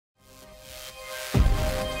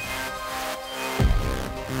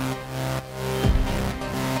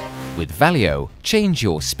With Valeo, change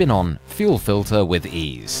your spin-on fuel filter with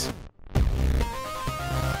ease.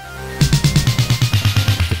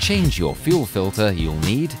 To change your fuel filter, you'll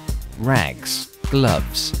need rags,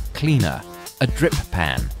 gloves, cleaner, a drip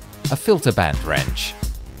pan, a filter band wrench,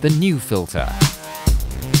 the new filter.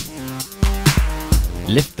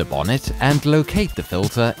 Lift the bonnet and locate the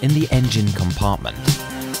filter in the engine compartment.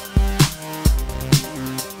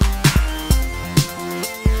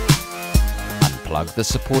 Unplug the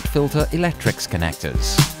support filter electrics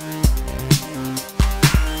connectors.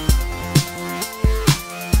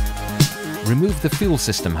 Remove the fuel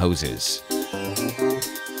system hoses.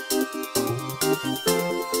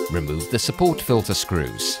 Remove the support filter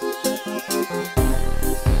screws.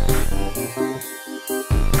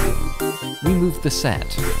 Remove the set.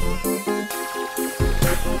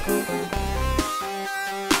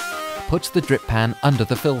 Put the drip pan under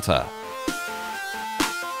the filter.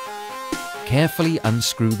 Carefully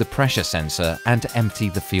unscrew the pressure sensor and empty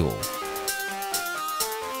the fuel.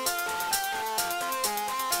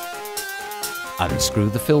 Unscrew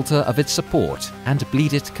the filter of its support and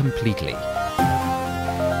bleed it completely.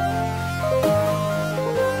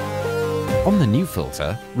 On the new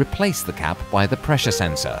filter, replace the cap by the pressure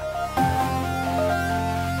sensor.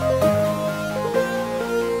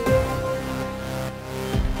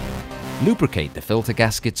 Lubricate the filter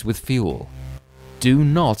gaskets with fuel. Do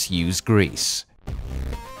not use grease.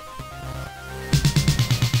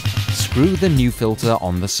 Screw the new filter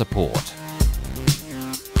on the support.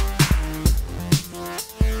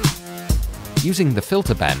 Using the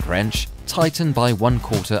filter band wrench, tighten by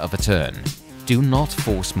 1/4 of a turn. Do not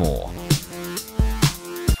force more.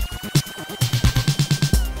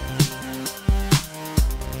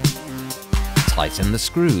 Tighten the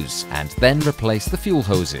screws and then replace the fuel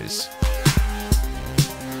hoses.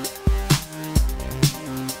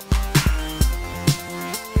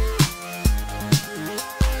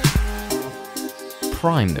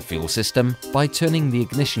 Prime the fuel system by turning the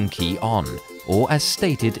ignition key on, or as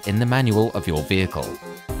stated in the manual of your vehicle.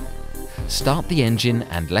 Start the engine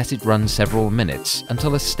and let it run several minutes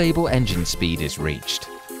until a stable engine speed is reached.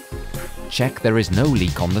 Check there is no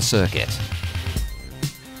leak on the circuit.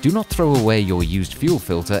 Do not throw away your used fuel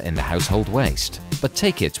filter in the household waste, but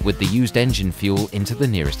take it with the used engine fuel into the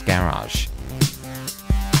nearest garage.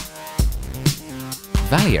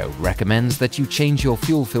 Valeo recommends that you change your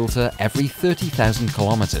fuel filter every 30,000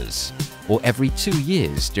 kilometers, or every 2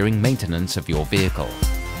 years during maintenance of your vehicle.